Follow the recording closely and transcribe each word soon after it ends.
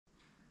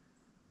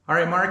All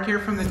right, Mark here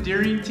from the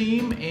Deering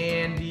team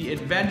and the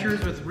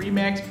Adventures with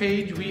Remax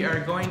page. We are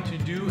going to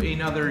do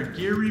another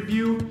gear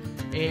review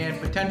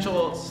and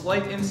potential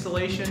slight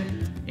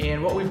installation.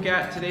 And what we've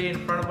got today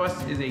in front of us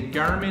is a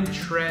Garmin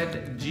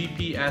Tread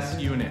GPS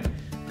unit.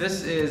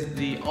 This is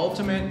the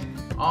ultimate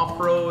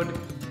off-road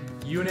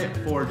unit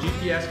for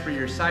GPS for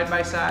your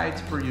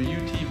side-by-sides, for your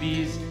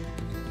UTVs.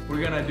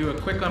 We're gonna do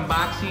a quick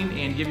unboxing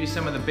and give you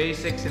some of the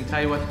basics and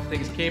tell you what the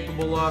thing's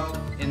capable of,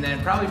 and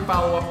then probably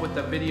follow up with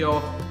a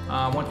video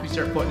once we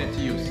start putting it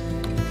to use.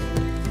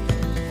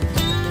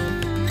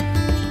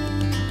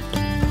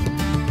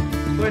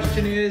 The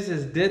question is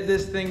did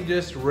this thing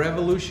just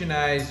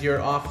revolutionize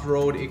your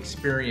off-road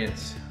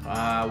experience?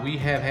 We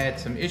have had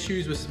some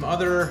issues with some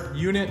other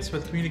units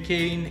with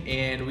communicating,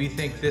 and we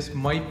think this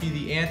might be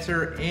the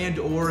answer, and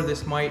or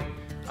this might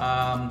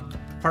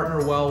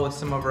partner well with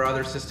some of our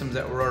other systems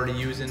that we're already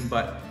using.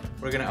 But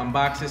we're gonna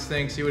unbox this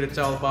thing, see what it's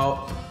all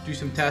about, do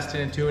some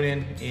testing and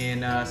tuning,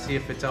 and see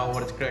if it's all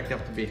what it's cracked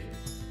up to be.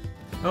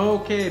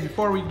 Okay,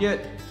 before we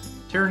get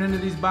tearing into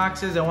these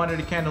boxes, I wanted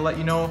to kind of let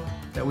you know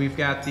that we've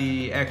got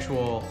the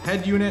actual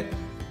head unit,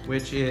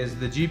 which is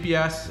the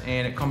GPS,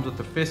 and it comes with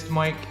the fist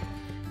mic.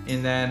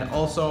 And then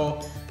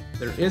also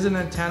there is an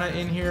antenna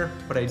in here,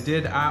 but I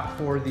did opt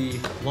for the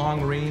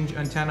long range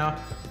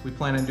antenna. We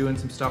plan on doing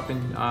some stuff in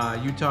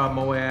Utah,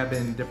 Moab,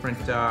 and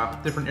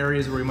different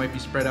areas where we might be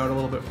spread out a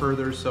little bit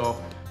further.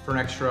 So for an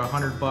extra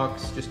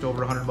 $100, just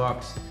over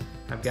 $100,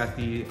 I've got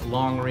the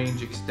long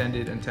range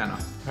extended antenna.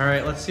 All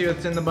right, let's see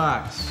what's in the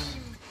box.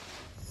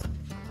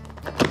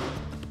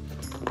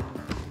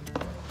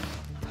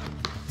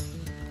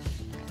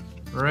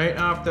 Right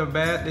off the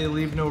bat, they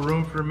leave no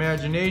room for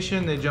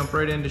imagination. They jump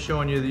right into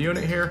showing you the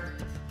unit here.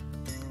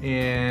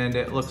 And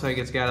it looks like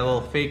it's got a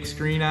little fake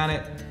screen on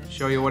it.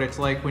 Show you what it's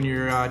like when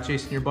you're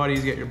chasing your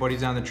buddies, get your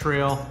buddies on the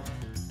trail,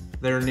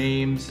 their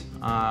names.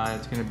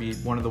 It's gonna be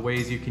one of the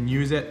ways you can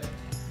use it.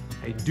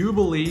 I do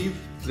believe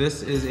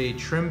this is a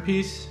trim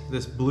piece.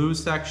 This blue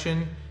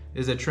section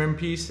is a trim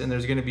piece, and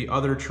there's gonna be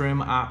other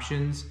trim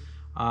options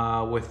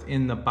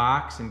within the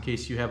box in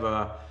case you have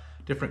a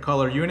different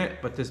color unit,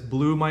 but this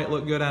blue might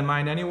look good on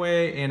mine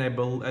anyway, and I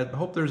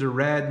hope there's a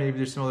red, maybe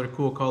there's some other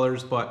cool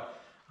colors, but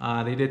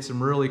they did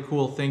some really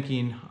cool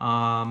thinking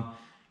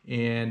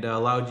and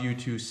allowed you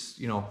to,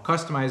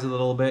 customize it a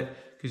little bit,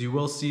 because you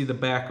will see the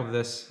back of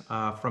this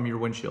from your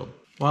windshield.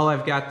 While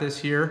I've got this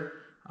here,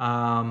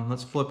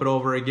 let's flip it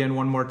over again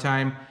one more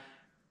time.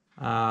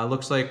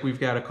 Looks like we've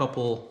got a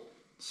couple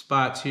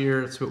spots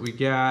here. That's what we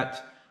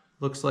got.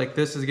 Looks like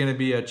this is going to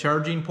be a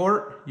charging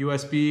port,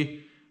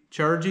 USB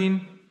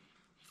charging.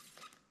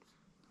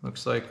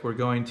 Looks like we're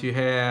going to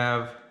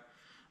have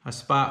a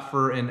spot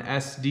for an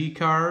SD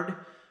card.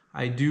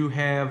 I do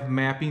have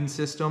mapping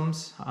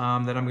systems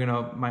that I'm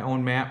gonna, my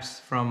own maps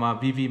from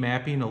VV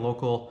Mapping, a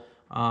local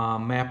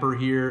mapper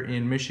here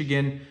in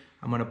Michigan.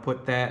 I'm gonna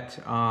put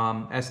that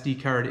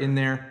SD card in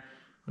there.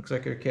 Looks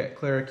like our cat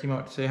Clara came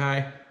out to say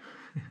hi.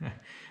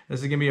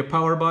 This is gonna be a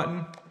power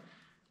button,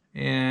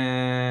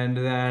 and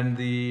then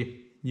the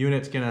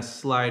unit's gonna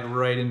slide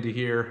right into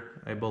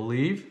here, I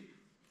believe.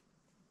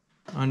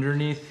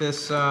 Underneath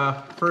this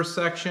first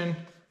section,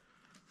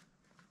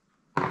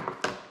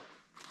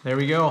 there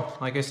we go.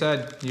 Like I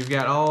said, you've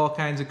got all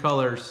kinds of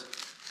colors.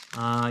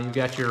 You've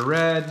got your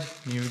red,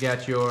 you've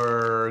got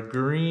your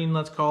green,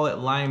 let's call it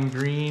lime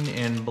green,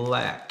 and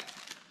black.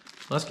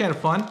 Well, that's kind of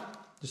fun.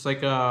 Just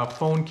like a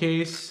phone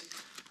case,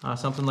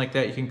 something like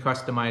that, you can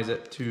customize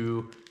it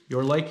to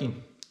your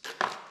liking.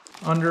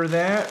 Under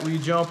that, we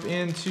jump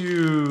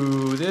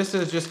into, this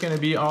is just gonna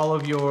be all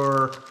of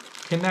your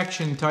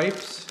connection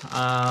types.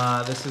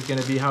 This is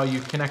gonna be how you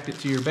connect it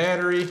to your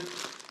battery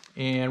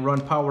and run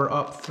power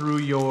up through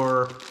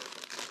your,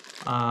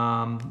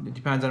 it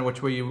depends on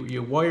which way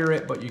you wire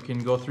it, but you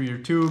can go through your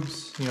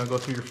tubes, go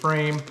through your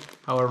frame,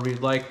 however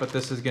you'd like, but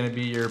this is gonna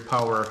be your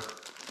power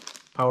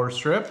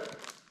strip,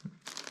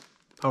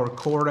 power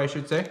cord, I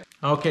should say.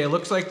 Okay, it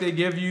looks like they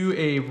give you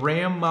a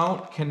RAM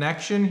mount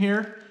connection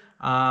here.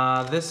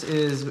 This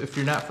is, if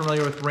you're not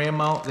familiar with RAM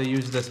mount, they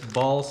use this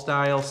ball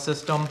style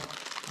system,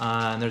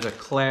 and there's a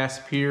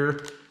clasp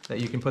here that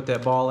you can put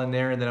that ball in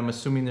there, and then I'm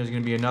assuming there's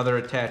going to be another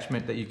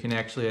attachment that you can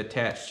actually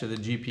attach to the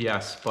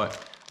GPS,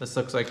 but this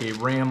looks like a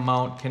RAM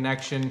mount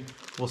connection.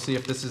 We'll see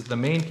if this is the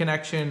main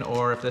connection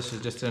or if this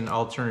is just an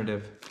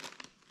alternative.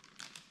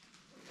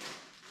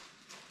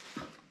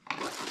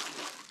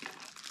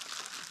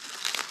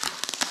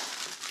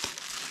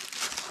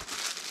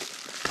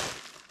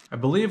 I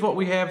believe what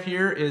we have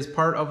here is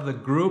part of the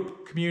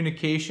group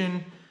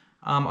communication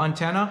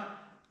antenna.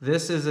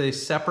 This is a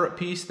separate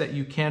piece that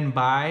you can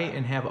buy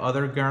and have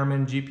other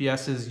Garmin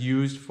GPSs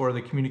used for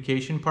the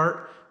communication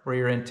part, where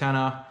your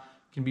antenna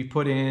can be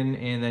put in,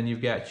 and then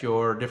you've got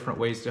your different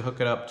ways to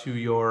hook it up to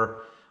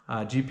your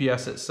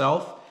GPS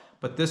itself.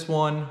 But this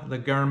one, the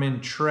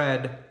Garmin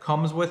Tread,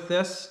 comes with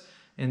this,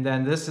 and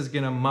then this is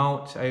going to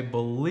mount, I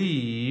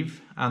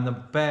believe, on the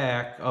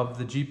back of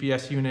the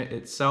GPS unit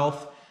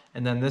itself,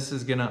 and then this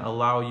is going to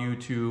allow you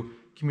to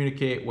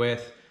communicate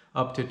with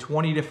up to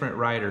 20 different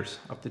riders,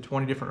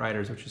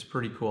 which is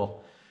pretty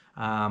cool.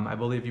 I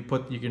believe you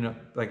can,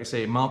 like I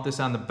say, mount this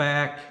on the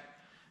back,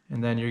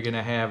 and then you're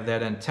gonna have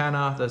that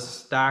antenna, the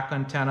stock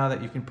antenna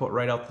that you can put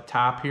right out the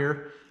top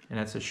here, and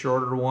it's a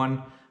shorter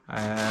one.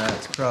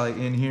 It's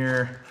probably in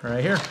here,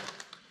 right here.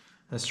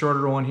 The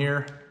shorter one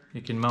here,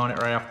 you can mount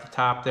it right off the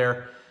top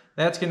there.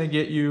 That's gonna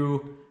get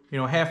you,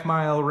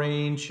 half-mile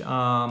range, a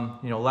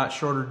lot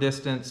shorter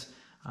distance.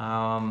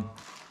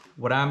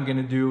 What I'm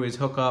gonna do is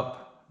hook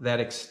up that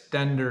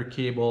extender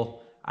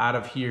cable out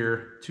of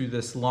here to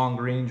this long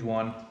range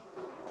one,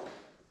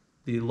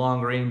 the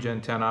long range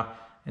antenna,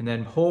 and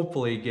then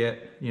hopefully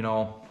get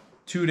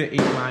 2 to 8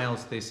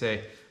 miles, they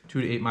say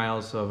 2 to 8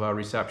 miles of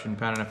reception,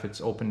 depending if it's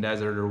open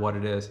desert or what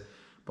it is.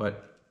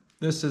 But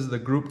this is the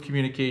group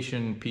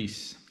communication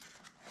piece.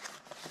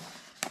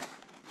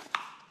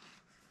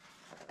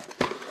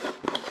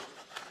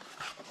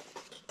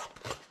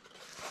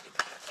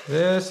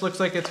 This looks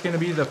like it's going to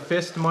be the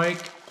fist mic,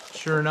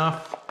 sure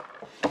enough.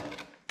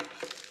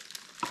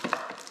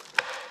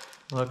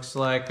 Looks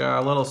like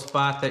a little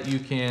spot that you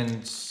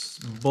can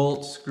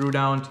bolt, screw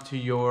down to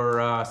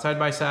your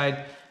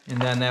side-by-side,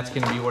 and then that's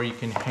going to be where you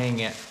can hang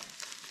it.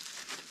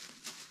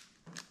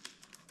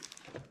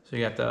 So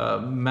you got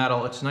the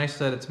metal. It's nice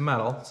that it's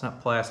metal. It's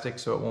not plastic,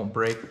 so it won't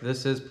break.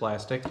 This is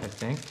plastic, I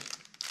think.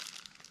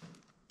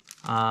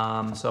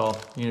 So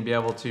you're going to be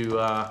able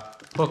to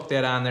hook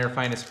that on there,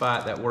 find a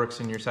spot that works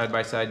in your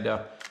side-by-side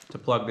to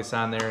plug this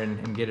on there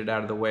and get it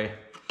out of the way.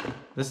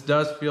 This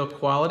does feel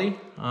quality,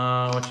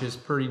 which is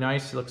pretty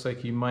nice. It looks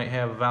like you might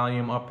have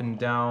volume up and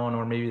down,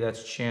 or maybe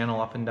that's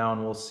channel up and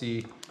down, we'll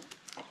see.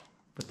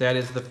 But that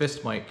is the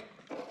fist mic.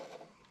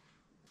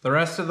 The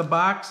rest of the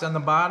box on the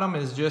bottom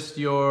is just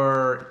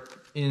your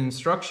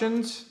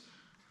instructions.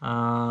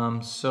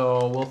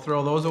 So we'll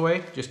throw those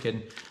away, just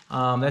kidding.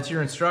 That's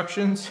your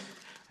instructions.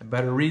 I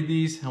better read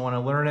these, I want to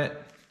learn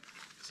it.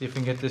 See if we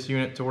can get this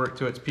unit to work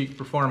to its peak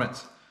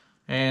performance.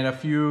 And a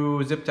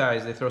few zip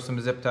ties, they throw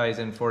some zip ties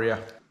in for you.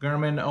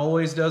 Garmin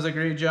always does a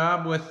great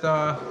job with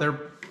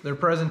their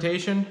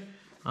presentation.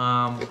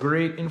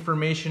 Great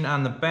information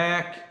on the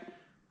back.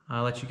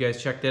 I'll let you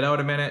guys check that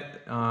out a minute.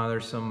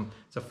 It's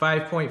a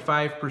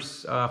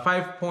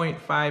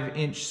 5.5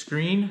 inch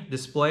screen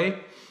display.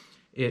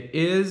 It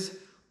is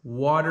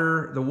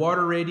the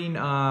water rating,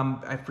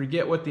 I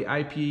forget what the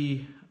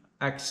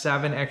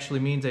IPX7 actually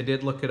means, I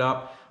did look it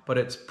up. But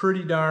it's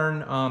pretty darn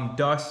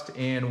dust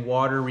and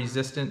water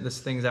resistant. This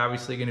thing's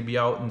obviously going to be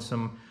out in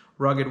some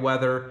rugged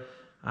weather.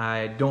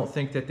 I don't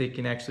think that they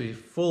can actually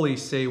fully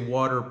say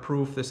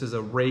waterproof. This is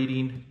a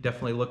rating.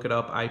 Definitely look it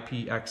up,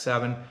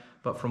 IPX7.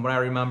 But from what I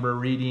remember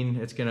reading,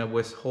 it's going to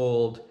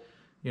withhold,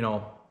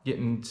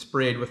 getting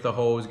sprayed with the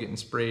hose, getting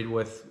sprayed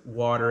with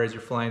water as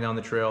you're flying down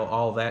the trail,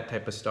 all that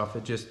type of stuff.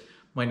 It just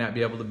might not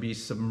be able to be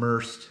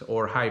submersed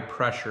or high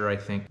pressure, I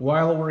think.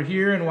 While we're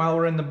here and while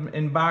we're in the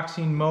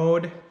unboxing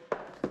mode,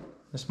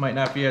 this might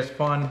not be as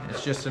fun.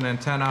 It's just an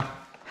antenna,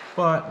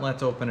 but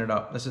let's open it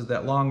up. This is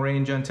that long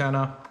range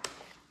antenna.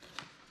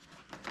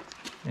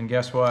 And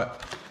guess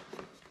what?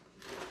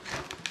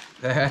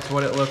 That's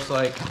what it looks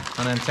like,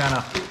 an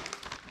antenna.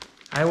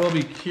 I will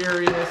be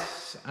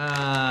curious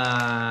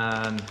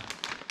on,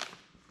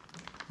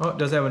 oh, it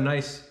does have a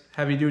nice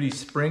heavy duty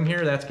spring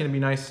here. That's gonna be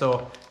nice.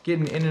 So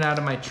getting in and out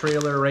of my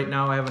trailer right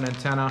now, I have an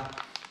antenna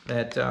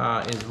that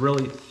is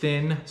really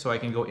thin, so I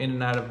can go in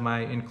and out of my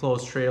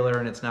enclosed trailer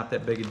and it's not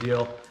that big a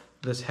deal.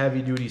 This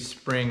heavy duty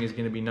spring is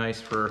going to be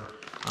nice for,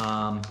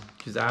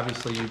 because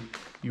obviously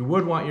you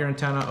would want your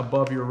antenna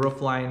above your roof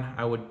line,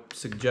 I would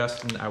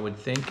suggest and I would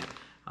think.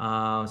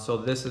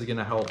 So this is going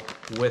to help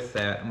with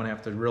that. I'm going to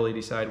have to really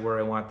decide where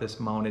I want this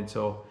mounted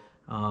so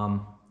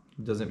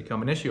it doesn't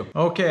become an issue.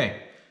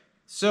 Okay,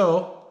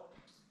 so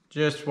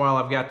just while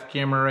I've got the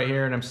camera right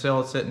here and I'm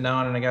still sitting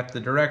down and I got the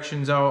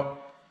directions out,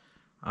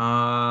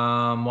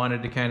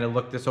 wanted to kind of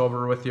look this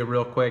over with you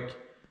real quick.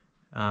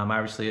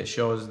 Obviously it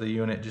shows the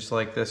unit just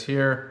like this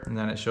here, and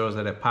then it shows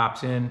that it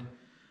pops in.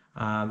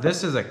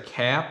 This is a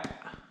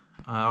cap.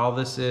 All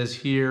this is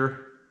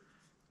here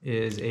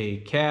is a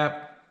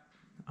cap.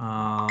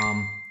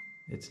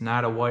 It's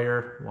not a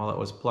wire. While it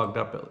was plugged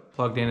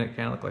in, it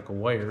kind of looked like a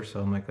wire,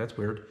 so I'm like, that's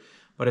weird.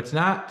 But it's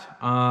not.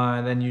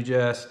 And then you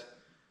just,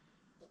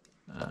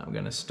 I'm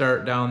gonna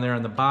start down there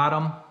on the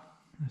bottom.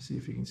 Let's see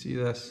if you can see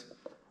this.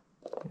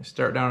 You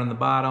start down in the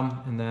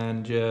bottom and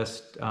then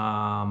just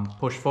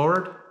push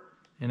forward,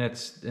 and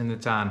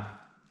it's on.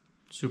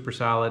 Super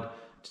solid.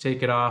 To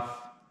take it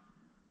off,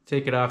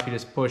 you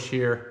just push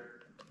here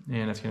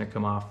and it's gonna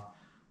come off.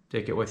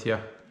 Take it with you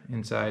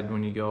inside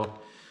when you go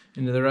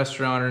into the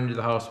restaurant or into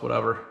the house,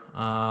 whatever.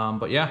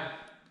 But yeah,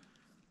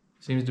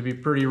 seems to be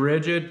pretty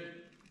rigid,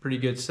 pretty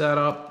good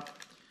setup.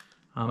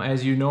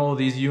 As you know,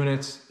 these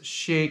units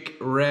shake,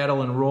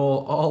 rattle, and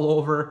roll all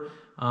over.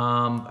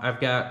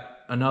 I've got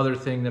another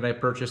thing that I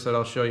purchased that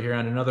I'll show you here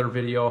on another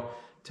video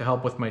to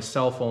help with my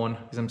cell phone,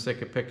 because I'm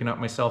sick of picking up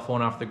my cell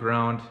phone off the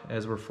ground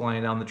as we're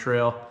flying down the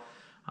trail.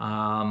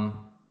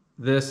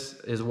 This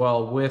as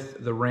well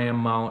with the RAM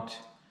mount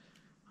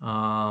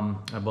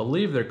I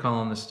believe they're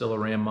calling this still a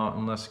ram mount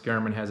unless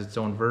Garmin has its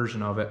own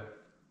version of it.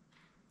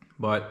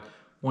 But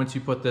once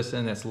you put this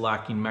in its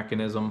locking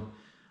mechanism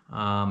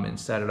and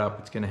set it up,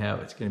 it's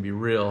gonna be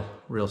real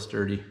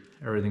sturdy.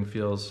 Everything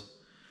feels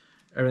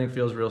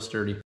real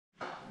sturdy.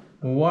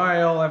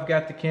 While I've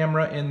got the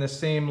camera in the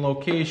same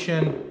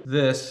location,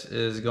 this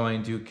is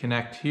going to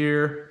connect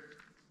here.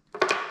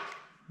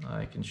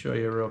 I can show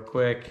you real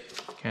quick,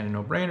 kind of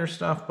no-brainer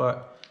stuff,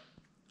 but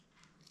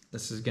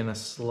this is gonna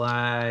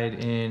slide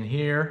in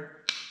here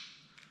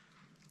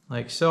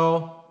like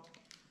so,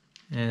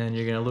 and then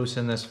you're gonna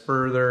loosen this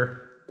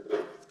further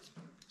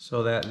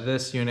so that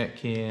this unit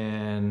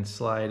can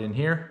slide in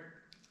here.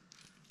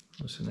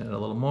 Loosen it a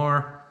little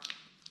more.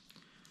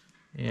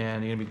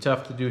 And you're gonna be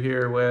tough to do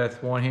here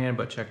with one hand,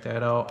 but check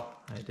that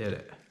out, I did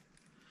it.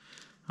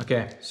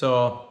 Okay,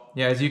 so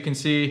yeah, as you can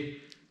see,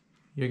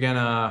 you're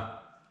gonna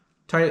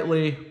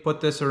tightly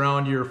put this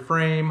around your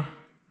frame,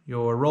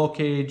 your roll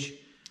cage,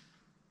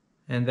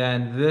 and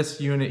then this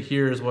unit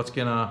here is what's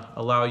gonna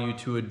allow you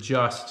to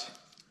adjust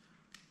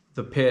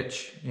the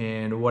pitch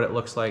and what it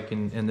looks like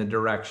in the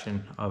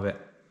direction of it.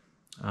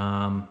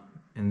 And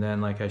then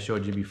like I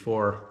showed you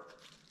before,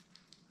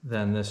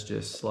 then this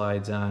just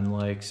slides on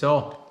like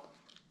so.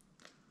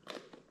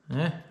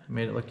 I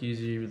made it look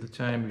easier the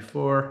time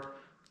before.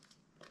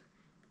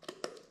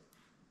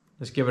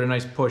 Just give it a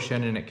nice push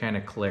in and it kind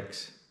of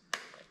clicks.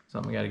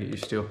 Something I gotta get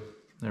used to.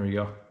 There we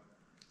go.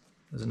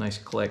 There's a nice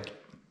click.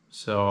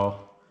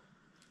 So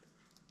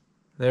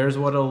there's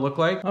what it'll look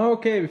like.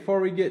 Okay, before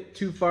we get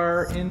too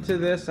far into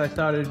this, I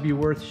thought it'd be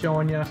worth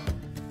showing you.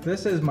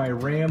 This is my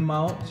ram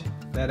mount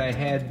that I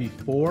had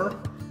before,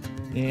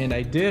 and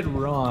I did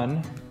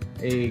run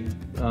a,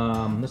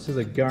 this is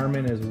a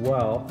Garmin as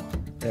well.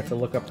 I have to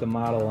look up the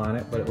model on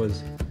it, but it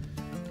was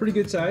pretty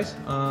good size.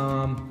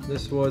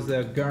 This was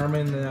the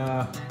Garmin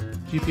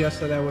GPS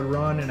that I would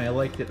run, and I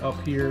liked it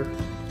up here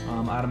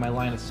out of my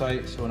line of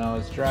sight. So when I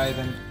was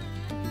driving,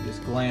 you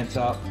just glance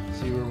up,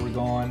 see where we're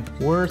going.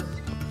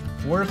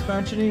 Worth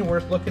mentioning,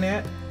 worth looking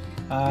at.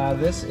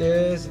 This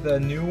is the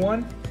new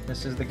one.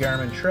 This is the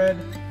Garmin Tread.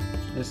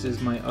 This is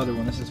my other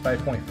one. This is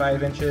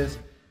 5.5 inches.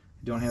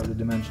 I don't have the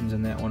dimensions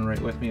in that one right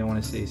with me. I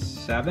want to say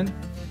 7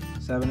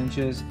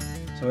 inches.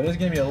 So it is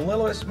going to be a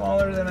little bit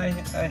smaller than I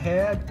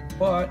had,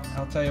 but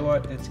I'll tell you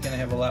what, it's going to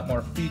have a lot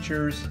more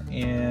features,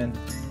 and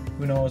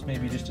who knows,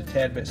 maybe just a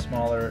tad bit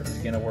smaller is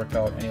going to work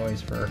out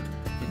anyways for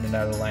getting it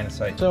out of the line of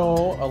sight.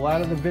 So a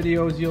lot of the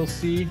videos you'll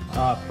see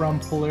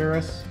from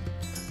Polaris,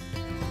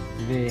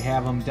 they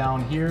have them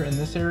down here in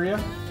this area,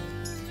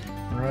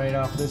 right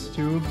off this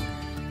tube,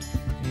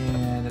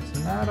 and it's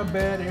not a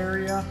bad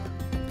area.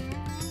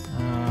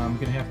 I'm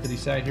going to have to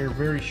decide here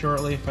very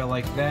shortly if I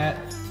like that,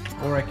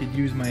 or I could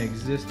use my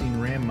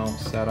existing ram mount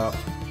setup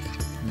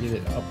and get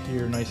it up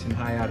here nice and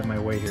high out of my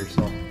way here.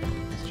 So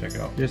let's check it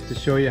out. Just to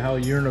show you how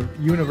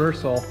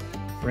universal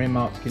ram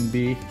mounts can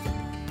be.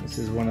 This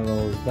is one of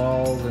those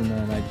balls, and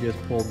then I just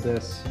pulled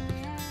this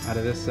out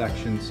of this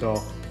section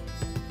so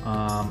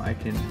I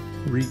can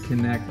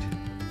reconnect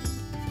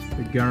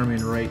the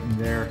Garmin right in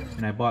there.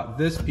 And I bought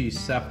this piece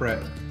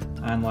separate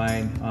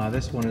online.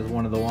 This one is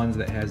one of the ones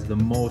that has the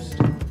most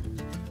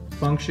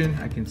function.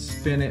 I can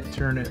spin it,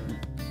 turn it,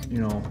 you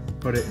know,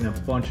 put it in a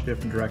bunch of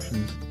different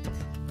directions.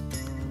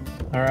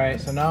 All right,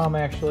 so now I'm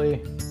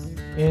actually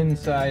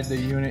inside the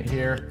unit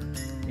here,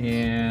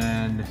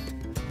 and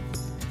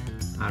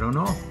I don't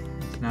know,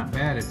 it's not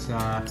bad. It's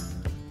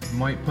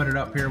might put it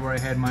up here where I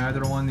had my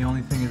other one. The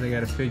only thing is I got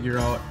to figure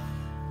out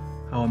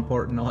how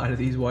important a lot of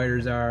these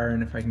wires are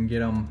and if I can get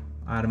them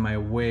out of my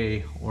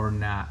way or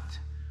not.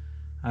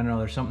 I don't know,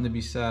 there's something to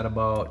be said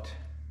about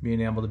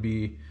being able to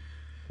be,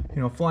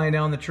 you know, flying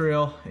down the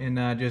trail and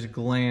just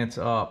glance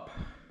up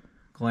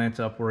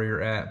where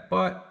you're at.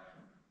 But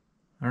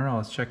I don't know,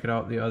 let's check it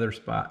out the other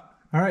spot.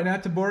 All right,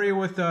 not to bore you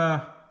with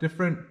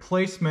different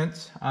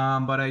placements,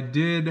 but I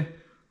did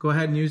go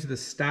ahead and use the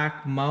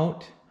stock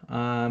mount,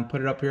 put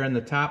it up here on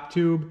the top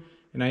tube,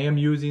 and I am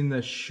using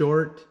the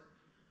short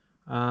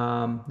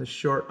arm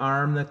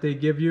that they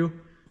give you,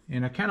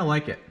 and I kind of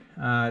like it.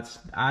 It's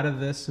out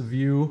of this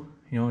view,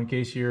 you know, in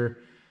case you're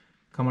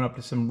coming up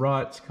to some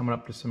ruts, coming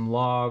up to some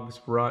logs,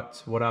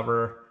 ruts,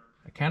 whatever.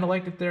 I kind of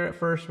liked it there at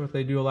first, what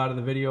they do a lot of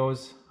the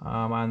videos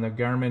on the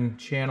Garmin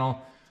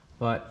channel,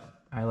 but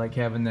I like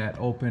having that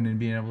open and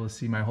being able to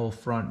see my whole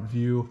front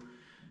view.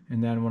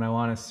 And then when I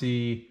want to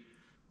see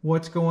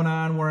what's going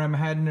on, where I'm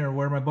heading or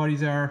where my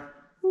buddies are,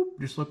 whoop,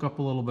 just look up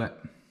a little bit.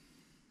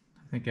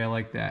 I think I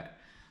like that.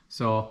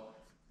 So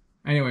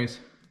anyways,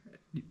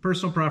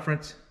 personal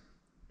preference,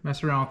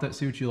 mess around with it,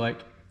 see what you like.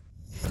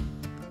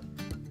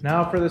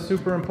 Now for the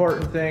super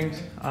important things.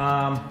 If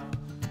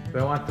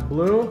I want the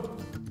blue,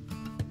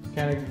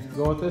 kind of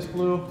go with this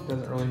blue,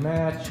 doesn't really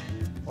match.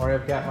 Or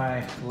I've got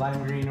my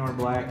lime green or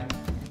black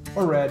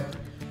or red.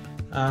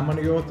 I'm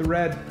gonna go with the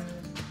red.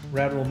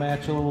 Red will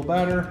match a little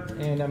better,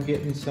 and I'm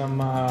getting some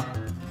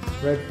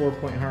red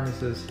 4-point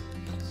harnesses.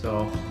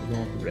 So we're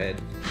going with the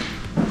red.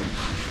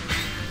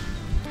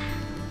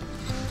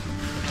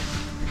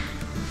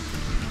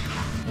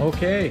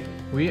 Okay,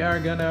 We are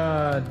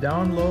gonna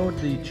download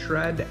the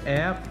Tread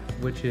app,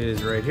 which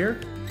is right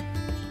here,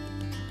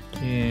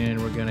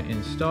 and we're gonna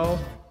install.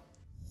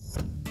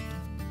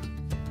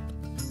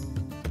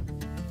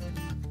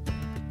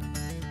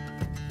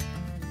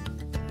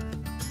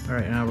 All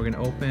right, now we're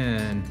gonna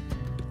open.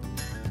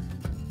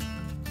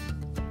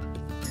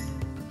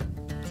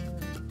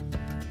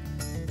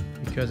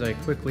 Because I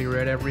quickly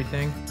read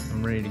everything,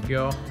 I'm ready to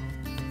go.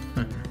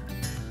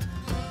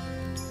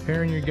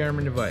 Pairing your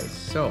Garmin device.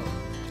 So,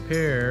 to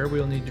pair,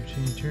 we'll need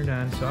to turn it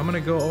on. So I'm gonna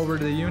go over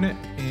to the unit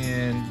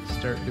and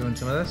start doing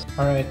some of this.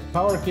 All right,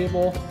 power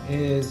cable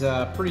is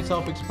pretty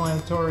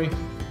self-explanatory.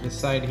 This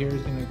side here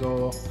is gonna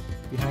go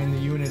behind the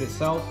unit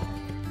itself.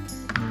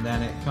 And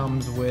then it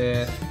comes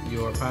with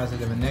your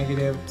positive and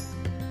negative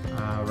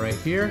right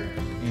here.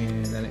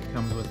 And then it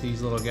comes with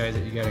these little guys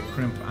that you gotta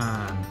crimp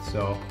on.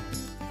 So,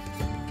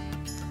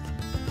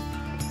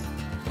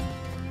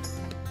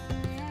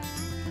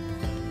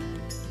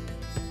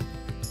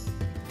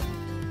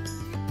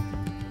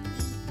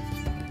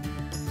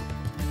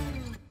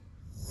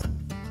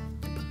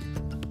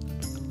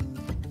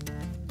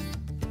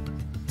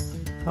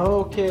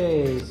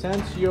 okay,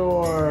 since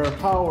your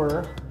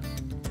power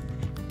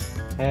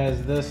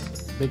has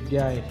this big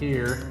guy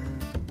here,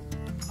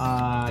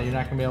 you're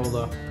not gonna be able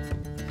to,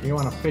 you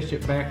wanna fish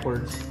it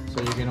backwards.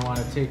 So you're gonna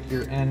wanna take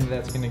your end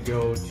that's gonna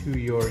go to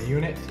your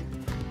unit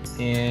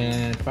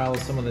and follow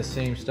some of the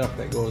same stuff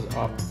that goes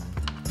up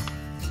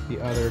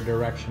the other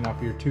direction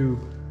up your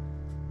tube.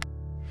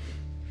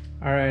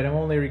 All right, I'm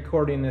only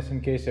recording this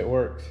in case it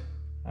works.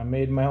 I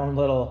made my own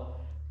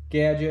little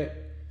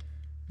gadget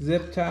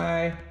zip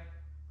tie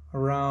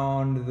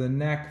around the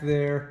neck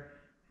there,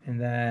 and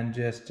then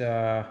just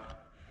a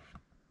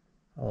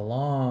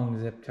long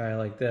zip tie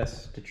like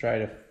this to try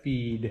to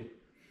feed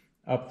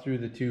up through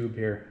the tube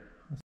here.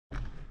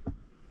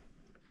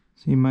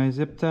 See my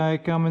zip tie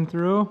coming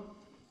through?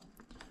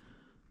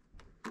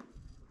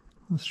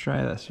 Let's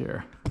try this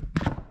here.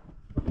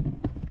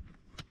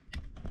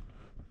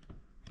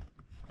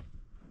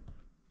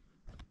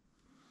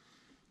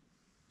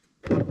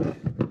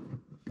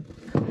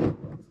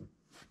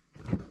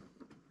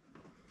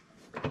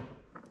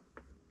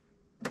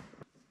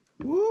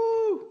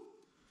 Woo!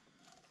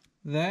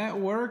 That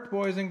worked,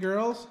 boys and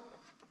girls.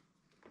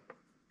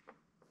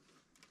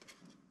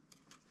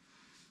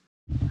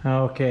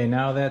 Okay,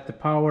 now that the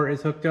power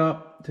is hooked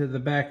up to the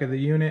back of the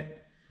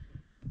unit,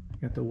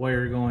 got the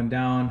wire going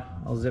down,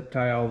 I'll zip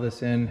tie all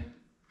this in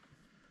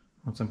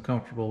once I'm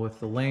comfortable with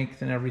the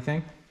length and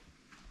everything.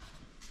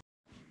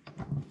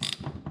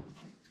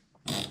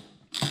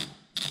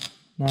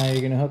 Now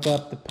you're going to hook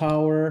up the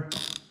power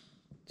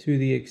to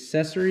the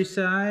accessory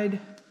side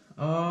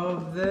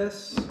of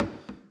this,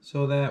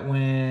 so that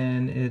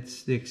when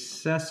it's the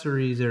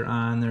accessories are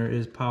on, there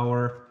is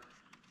power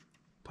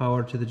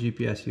to the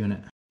GPS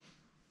unit.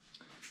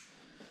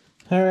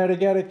 All right, I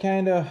got it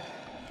kind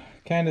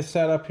of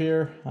set up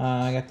here.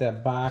 I got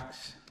that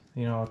box,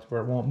 you know, it's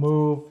where it won't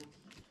move,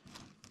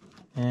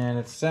 and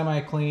it's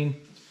semi-clean.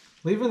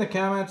 Leave in the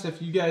comments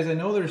if you guys, I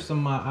know there's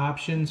some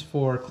options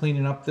for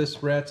cleaning up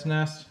this rat's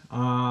nest.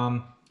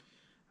 I've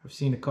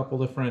seen a couple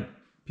different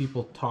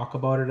people talk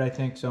about it, I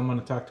think, so I'm going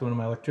to talk to one of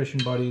my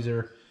electrician buddies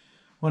or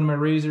one of my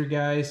razor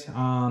guys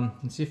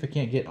and see if I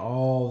can't get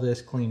all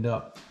this cleaned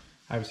up.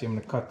 Obviously I'm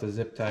going to cut the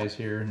zip ties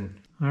here. And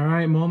all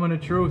right, moment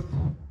of truth.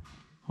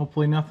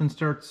 Hopefully nothing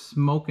starts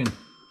smoking.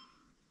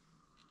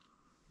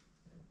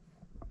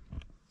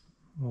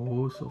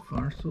 Oh, so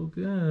far so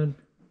good.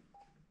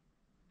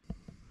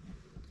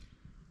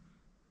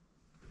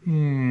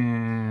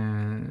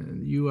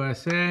 And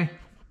USA,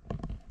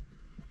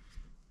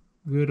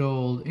 good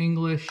old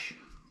English,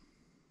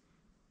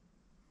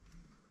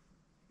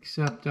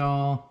 accept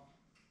all,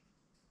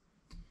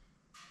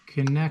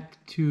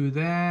 connect to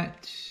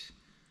that,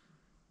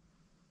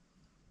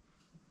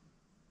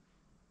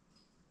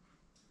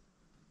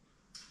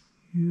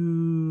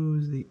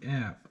 use the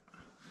app.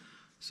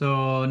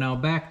 So now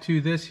back to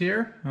this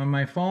here on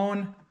my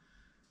phone,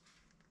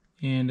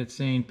 and it's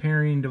saying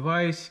pairing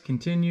device,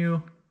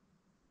 continue.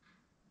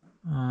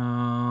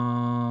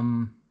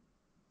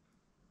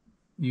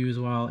 Use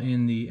while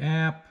in the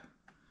app.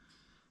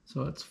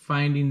 So it's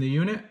finding the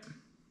unit.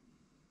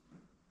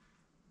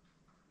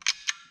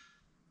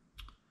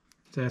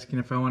 It's asking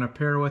if I want to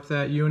pair with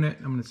that unit.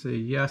 I'm going to say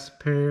yes,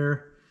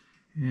 pair,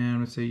 and I'm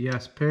going to say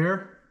yes,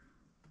 pair.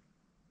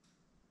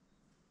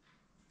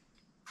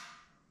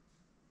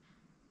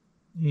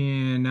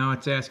 And now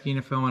it's asking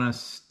if I want to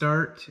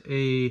start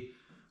a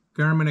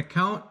Garmin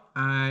account.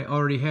 I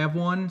already have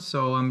one,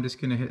 so I'm just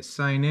going to hit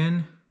sign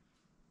in.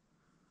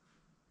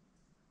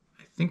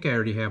 I think I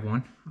already have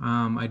one.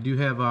 I do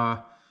have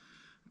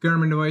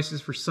Garmin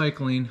devices for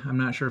cycling. I'm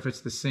not sure if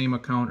it's the same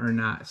account or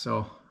not,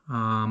 so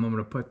I'm going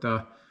to put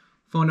the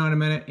phone down a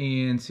minute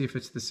and see if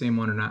it's the same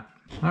one or not.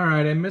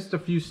 Alright, I missed a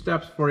few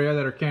steps for you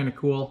that are kind of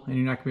cool, and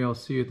you're not going to be able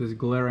to see with this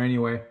glare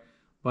anyway.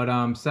 But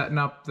I'm setting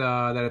up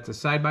that it's a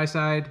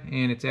side-by-side,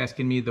 and it's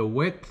asking me the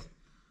width.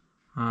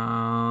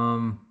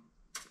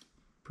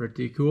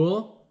 Pretty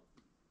cool.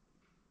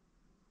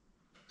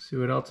 see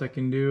what else I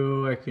can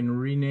do. I can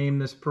rename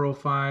this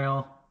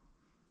profile.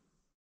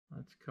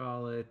 Let's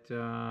call it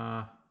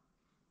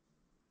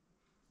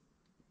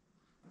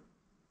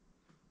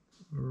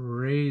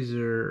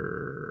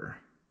Razor.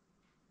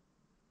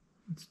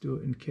 Let's do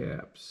it in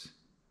caps.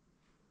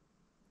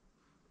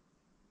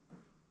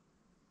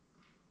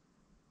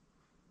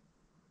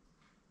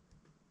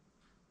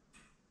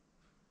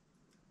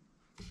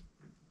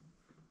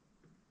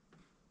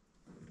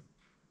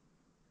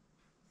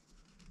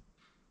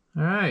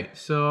 All right,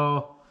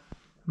 so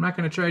I'm not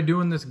going to try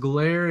doing this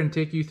glare and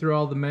take you through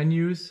all the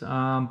menus,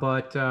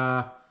 but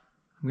I'm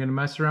going to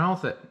mess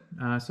around with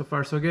it. So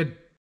far, so good.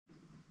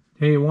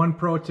 Hey, one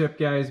pro tip,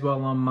 guys,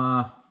 while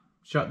I'm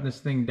shutting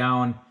this thing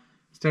down,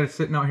 instead of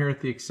sitting out here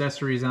with the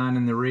accessories on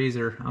in the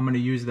Razor, I'm going to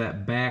use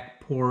that back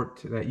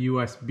port, that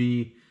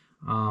USB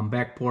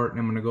back port, and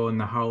I'm going to go in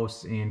the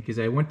house, and because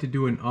I went to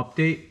do an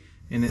update,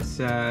 and it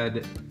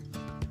said,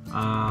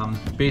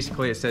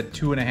 basically it said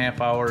 2.5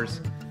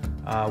 hours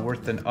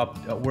worth of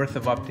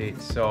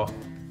updates, so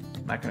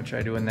I'm not going to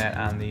try doing that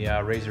on the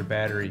Razor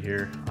battery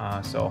here.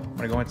 So I'm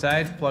going to go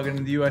inside, plug it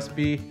into the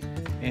USB,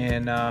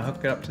 and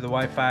hook it up to the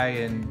Wi-Fi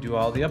and do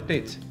all the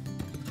updates.